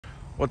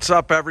What's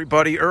up,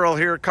 everybody? Earl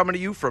here, coming to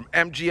you from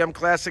MGM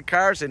Classic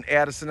Cars in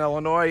Addison,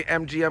 Illinois.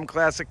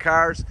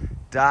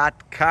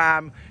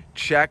 MGMClassicCars.com.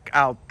 Check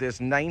out this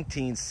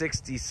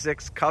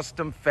 1966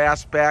 custom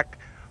fastback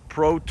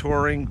Pro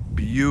Touring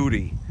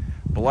beauty.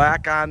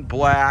 Black on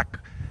black.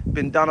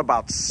 Been done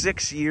about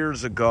 6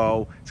 years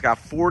ago. It's got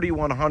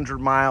 4,100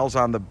 miles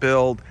on the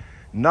build.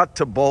 Nut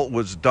to bolt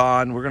was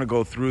done. We're going to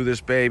go through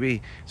this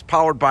baby. It's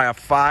powered by a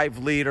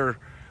 5-liter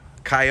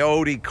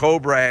Coyote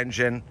Cobra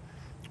engine.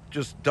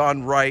 Just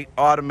done right.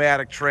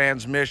 Automatic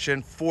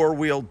transmission,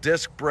 4-wheel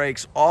disc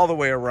brakes all the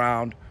way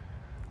around.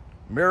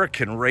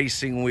 American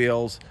racing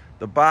wheels.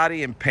 The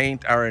body and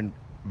paint are in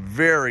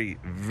very,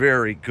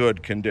 very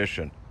good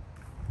condition.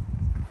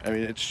 I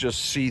mean, it's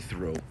just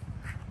see-through.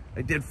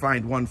 I did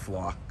find one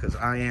flaw because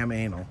I am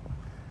anal,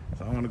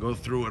 so I want to go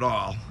through it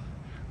all.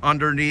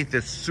 Underneath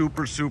is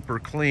super, super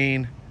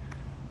clean.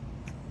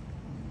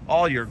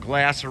 All your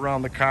glass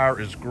around the car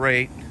is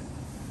great.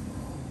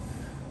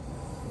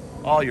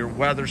 All your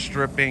weather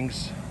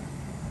strippings,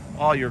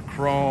 all your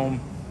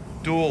chrome,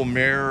 dual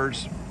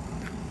mirrors.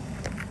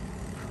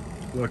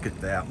 Look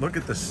at that. Look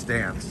at the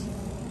stance.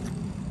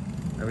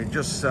 I mean,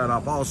 just set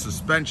up. All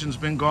suspension's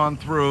been gone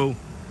through.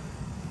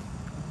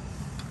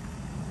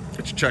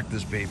 Let's check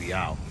this baby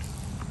out.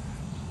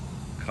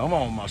 Come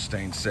on,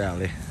 Mustang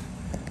Sally.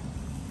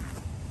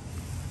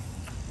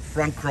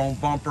 Front chrome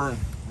bumper,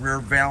 rear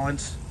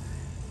valance.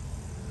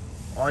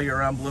 All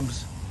your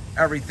emblems,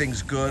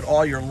 everything's good.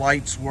 All your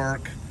lights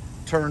work.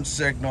 Turn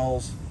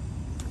signals,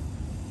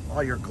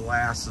 all your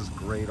glass is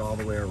great all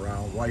the way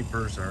around.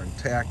 Wipers are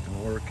intact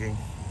and working.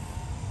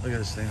 Look at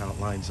this thing, how it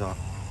lines up.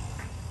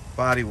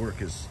 Body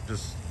work is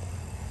just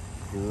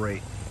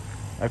great.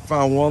 I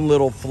found one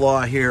little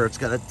flaw here. It's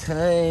got a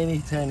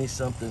tiny, tiny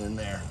something in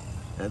there.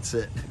 That's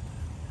it.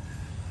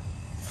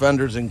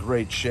 Fender's in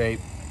great shape.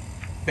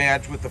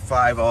 Badge with the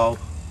 5.0.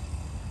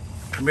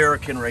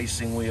 American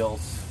racing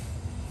wheels.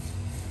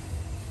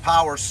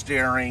 Power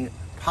steering,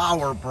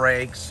 power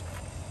brakes.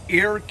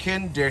 Air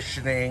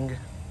conditioning. Look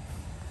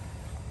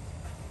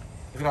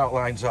at how it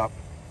lines up.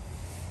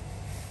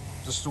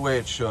 Just the way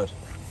it should.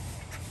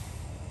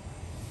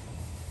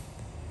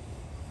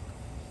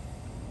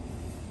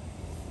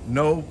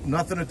 No,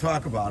 nothing to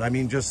talk about. I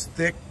mean, just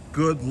thick,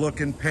 good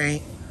looking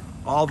paint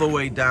all the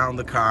way down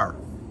the car.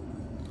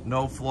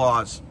 No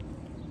flaws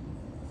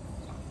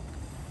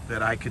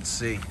that I could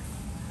see.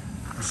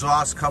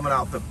 Exhaust coming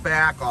out the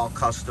back, all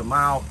custom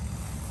out.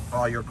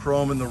 All your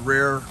chrome in the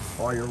rear,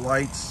 all your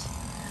lights.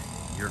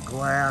 Your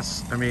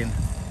glass. I mean,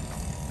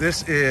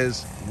 this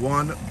is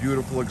one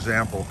beautiful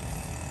example.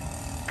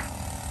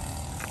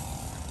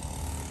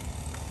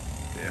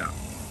 Yeah,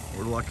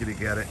 we're lucky to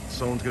get it.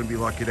 Someone's gonna be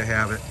lucky to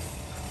have it.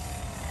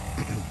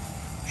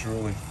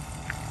 Truly.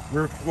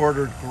 Rear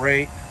quartered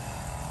great.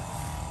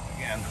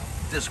 Again,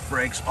 disc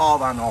brakes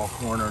all on all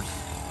corners.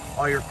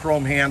 All your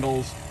chrome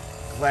handles,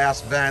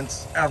 glass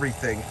vents,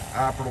 everything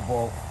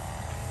operable.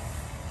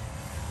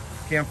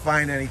 Can't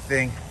find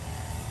anything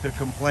to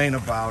complain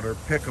about or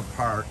pick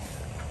apart.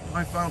 Oh,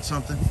 I found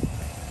something.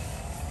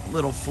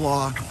 Little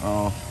flaw.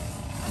 Oh,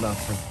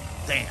 nothing.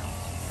 Damn.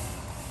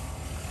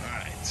 All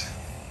right.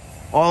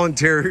 All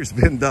interior's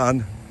been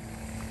done.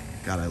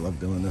 God, I love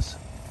doing this.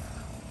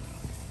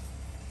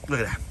 Look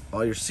at that.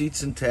 All your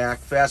seats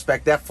intact.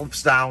 Fastback, that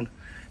flips down.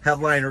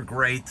 Headliner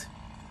great.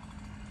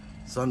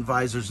 Sun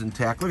visor's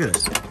intact. Look at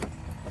this. Look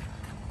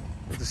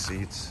at the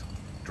seats.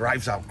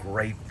 Drives out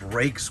great.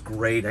 Brakes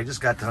great. I just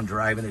got done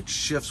driving. It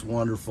shifts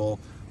wonderful.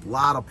 A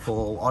lot of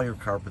pull. All your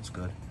carpet's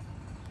good.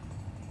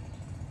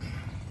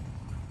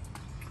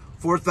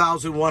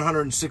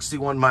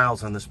 4,161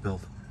 miles on this build.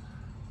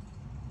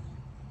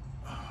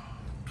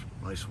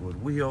 Nice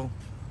wood wheel.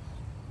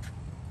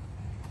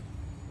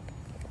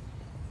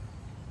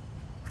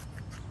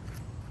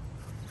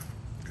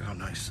 Look how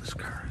nice this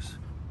car is.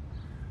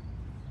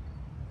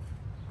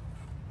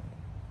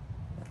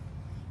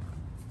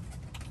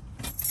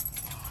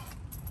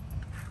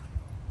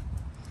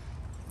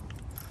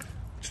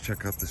 Let's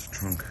check out this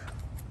trunk.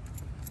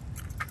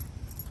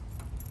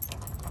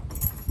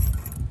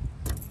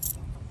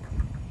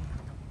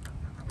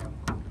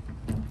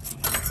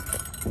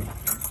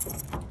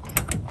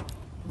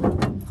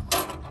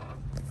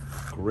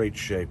 Great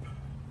shape.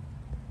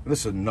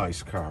 This is a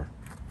nice car.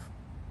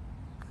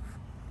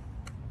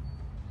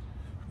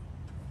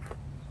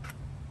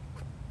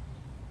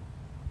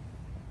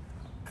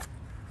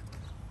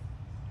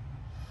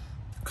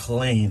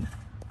 Clean,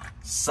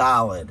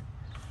 solid,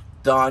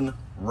 done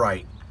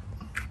right.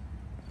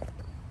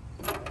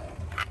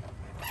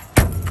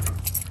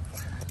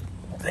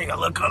 Take a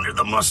look under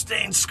the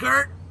Mustang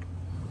skirt.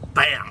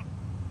 Bam.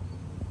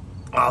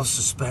 All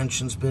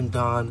suspension's been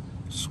done.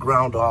 It's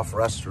ground off,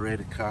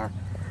 restorated car.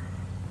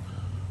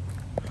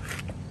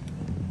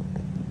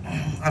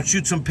 I'll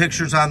shoot some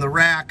pictures on the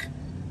rack,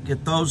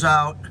 get those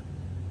out.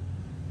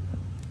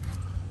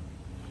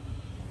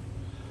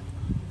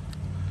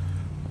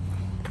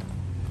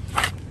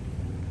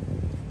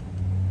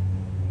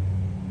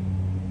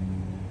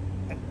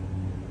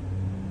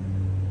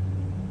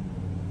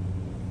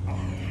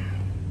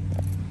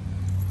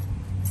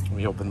 Let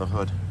me open the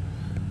hood.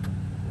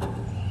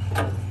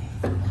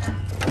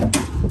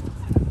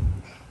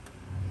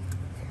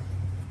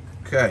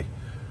 Okay,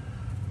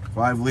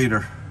 5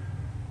 liter.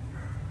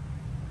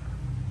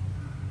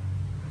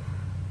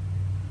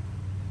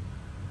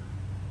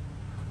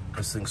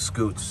 This thing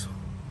scoots.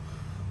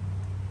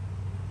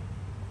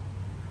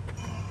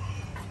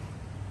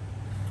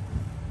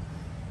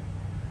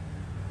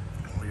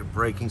 All your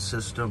braking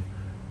system,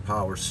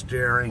 power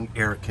steering,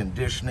 air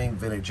conditioning,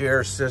 vintage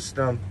air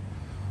system,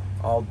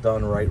 all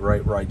done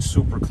right.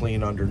 Super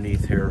clean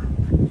underneath here.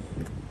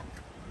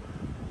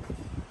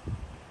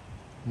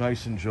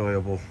 Nice,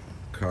 enjoyable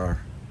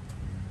car.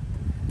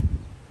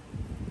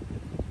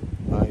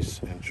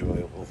 Nice,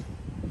 enjoyable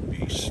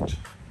beast.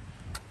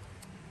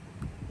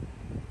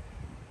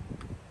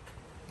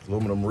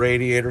 Aluminum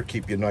radiator,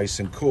 keep you nice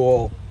and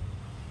cool.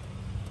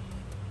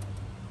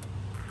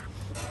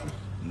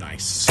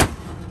 Nice.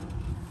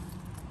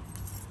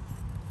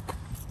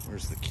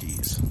 Where's the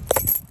keys?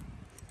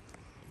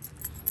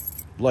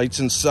 Lights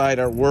inside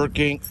are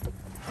working.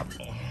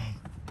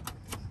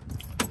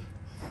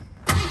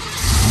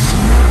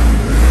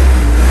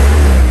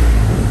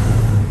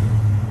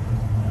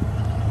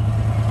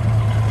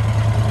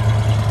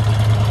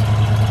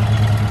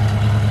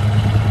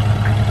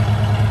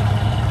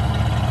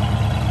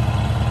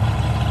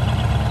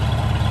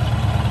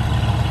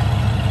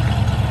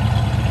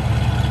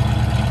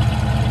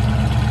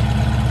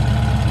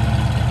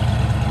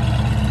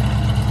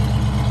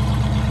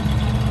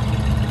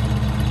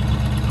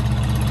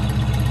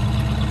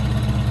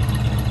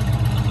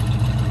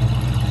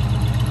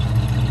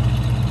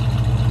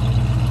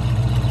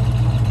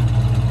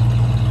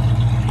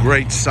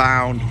 Great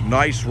sound,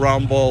 nice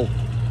rumble.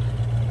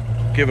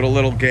 Give it a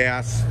little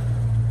gas.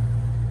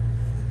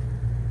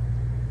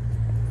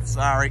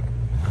 Sorry.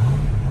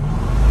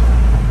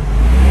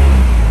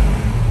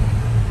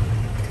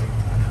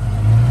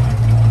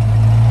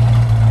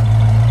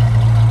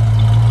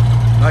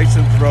 Nice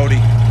and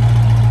throaty.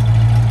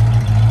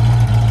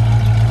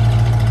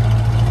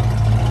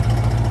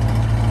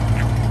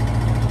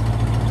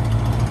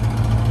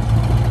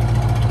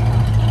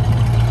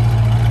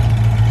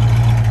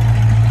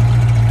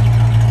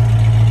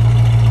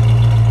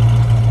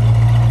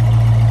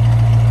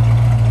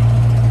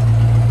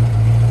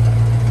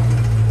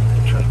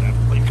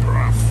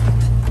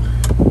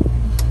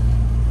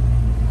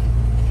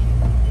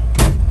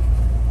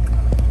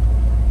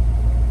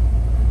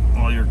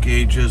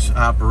 Gauges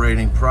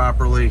operating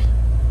properly.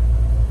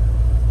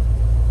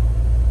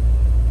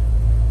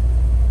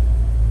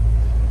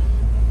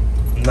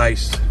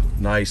 Nice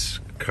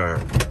car.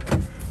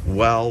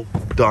 Well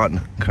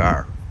done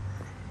car.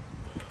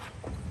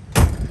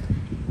 Look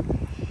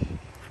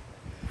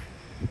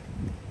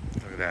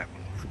at that.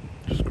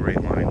 Just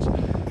great lines. So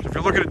if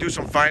you're looking to do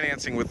some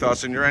financing with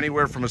us and you're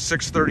anywhere from a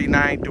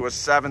 639 to a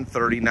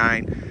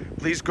 739,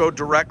 please go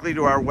directly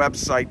to our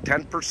website,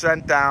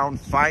 10% down,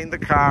 find the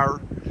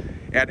car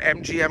at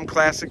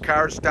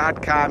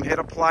mgmclassiccars.com. Hit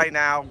apply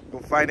now.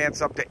 We'll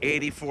finance up to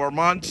 84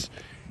 months.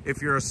 If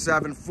you're a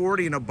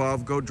 740 and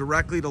above, go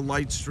directly to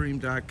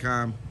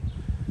lightstream.com.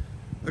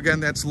 Again,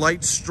 that's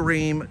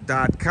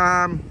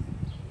lightstream.com.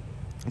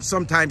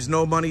 Sometimes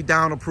no money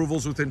down,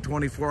 approvals within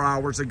 24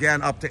 hours.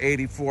 Again, up to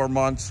 84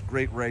 months.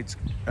 Great rates,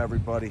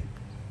 everybody.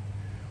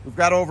 We've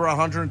got over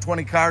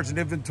 120 cars in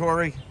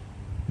inventory.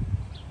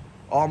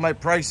 All my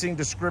pricing,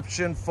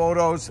 description,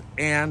 photos,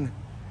 and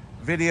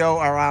video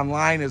are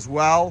online as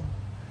well.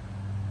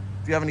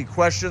 If you have any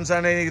questions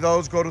on any of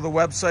those, go to the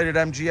website at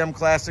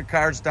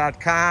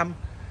mgmclassiccars.com.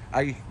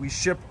 We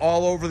ship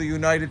all over the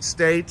United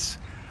States,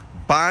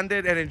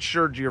 bonded and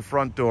insured to your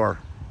front door.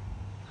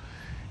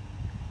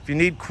 If you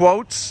need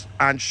quotes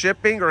on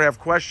shipping or have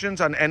questions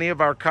on any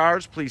of our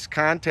cars, please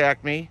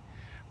contact me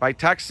by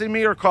texting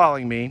me or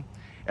calling me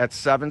at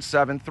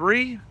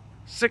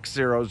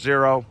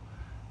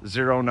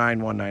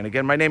 773-600-0919.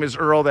 Again, my name is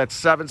Earl. That's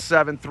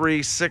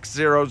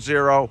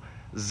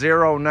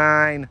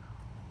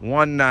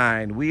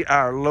 773-600-0919. We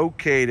are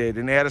located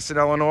in Addison,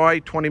 Illinois,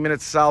 20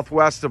 minutes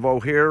southwest of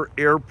O'Hare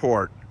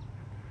Airport.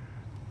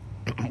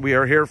 We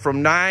are here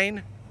from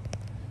 9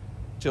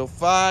 till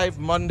 5,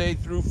 Monday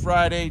through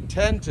Friday,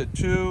 10 to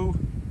 2.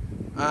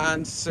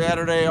 On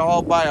Saturday,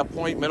 all by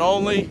appointment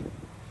only.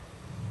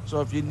 So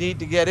if you need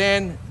to get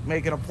in,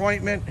 make an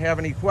appointment, have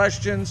any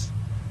questions,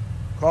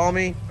 call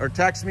me or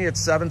text me at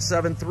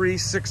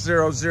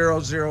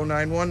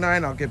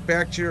 773-600-0919. I'll get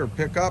back to you or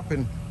pick up,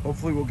 and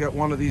hopefully we'll get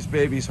one of these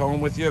babies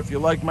home with you. If you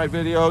like my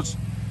videos,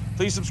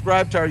 please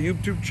subscribe to our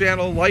YouTube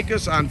channel. Like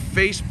us on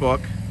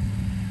Facebook.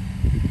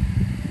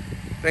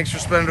 Thanks for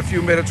spending a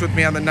few minutes with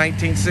me on the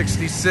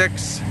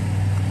 1966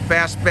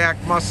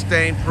 Fastback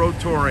Mustang Pro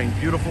Touring.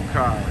 Beautiful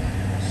car.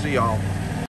 See y'all.